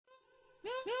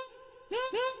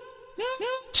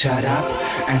Shut up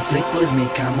and sleep with me,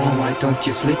 come on, why don't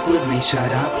you sleep with me?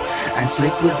 Shut up and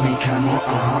sleep with me, come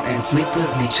on, and sleep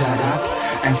with me. Shut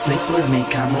up and sleep with me,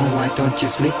 come on, why don't you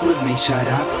sleep with me? Shut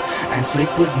up and sleep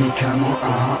with me, come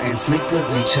on, and sleep with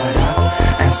me. Shut up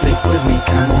and sleep with me,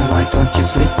 come on, why don't you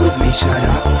sleep with me? Shut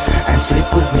up and sleep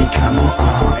with me, come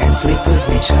on, and sleep with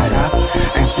me. Shut up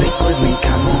and sleep with me,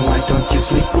 come on, why don't you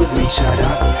sleep with me? Shut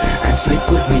up and sleep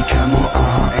with me, come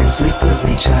on, and sleep with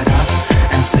me. Shut up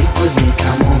and sleep with me,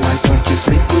 come on, why don't you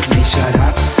sleep with me? Shut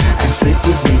up and sleep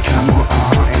with me, come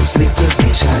on, and sleep with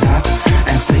me. Shut up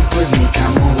and sleep with me,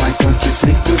 come on, why don't you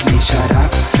sleep with me? Shut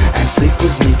up and sleep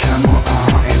with me, come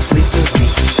on, and sleep with me.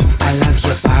 I love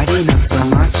your body, not so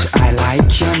much I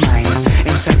like your mind.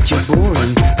 In fact you're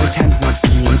boring, pretend not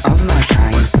being of my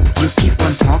kind. You keep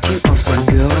on talking of some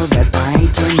girl that I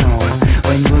don't know.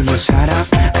 When will you shut up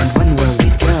and when will we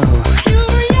go?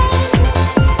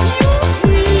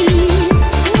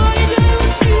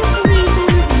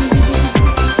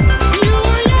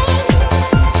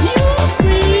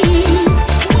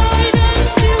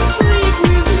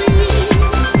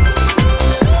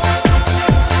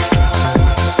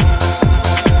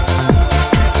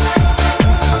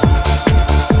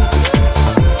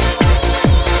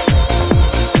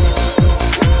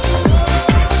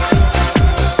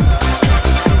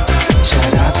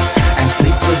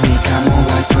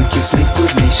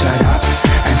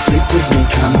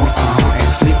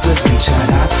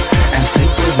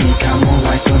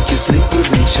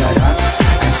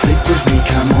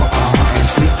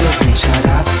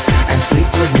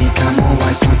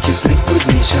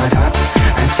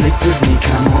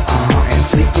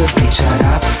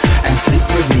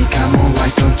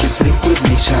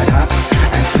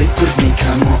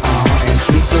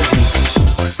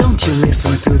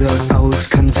 Those old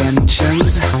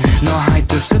conventions, nor hide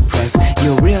to suppress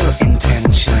your real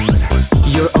intentions.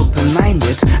 You're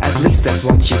open-minded, at least that's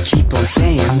what you keep on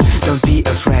saying. Don't be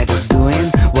afraid of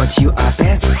doing what you are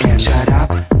best in. Shut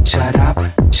up, shut up,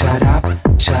 shut up,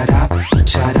 shut up,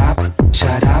 shut up,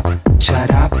 shut up,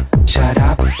 shut up, shut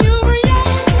up.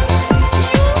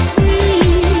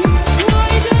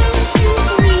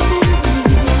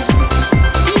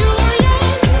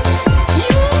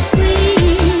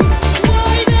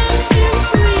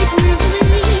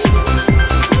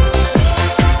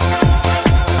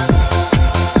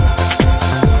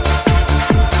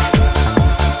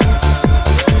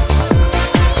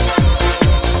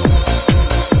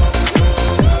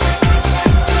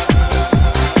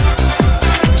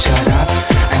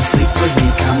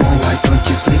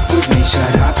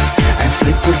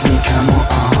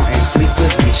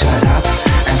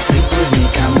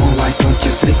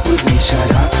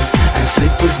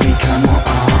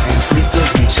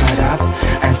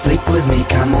 Sleep with me,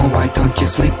 come on, why don't you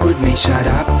sleep with me? Shut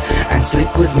up and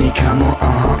sleep with me, come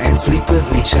on, and sleep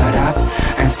with me. Shut up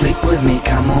and sleep with me,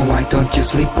 come on, why don't you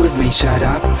sleep with me? Shut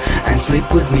up and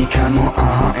sleep with me, come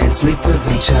on, and sleep with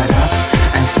me. Shut up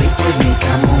and sleep with me,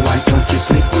 come on, why don't you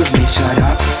sleep with me? Shut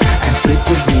up and sleep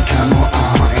with me, come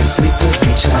on, and sleep with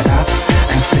me. Shut up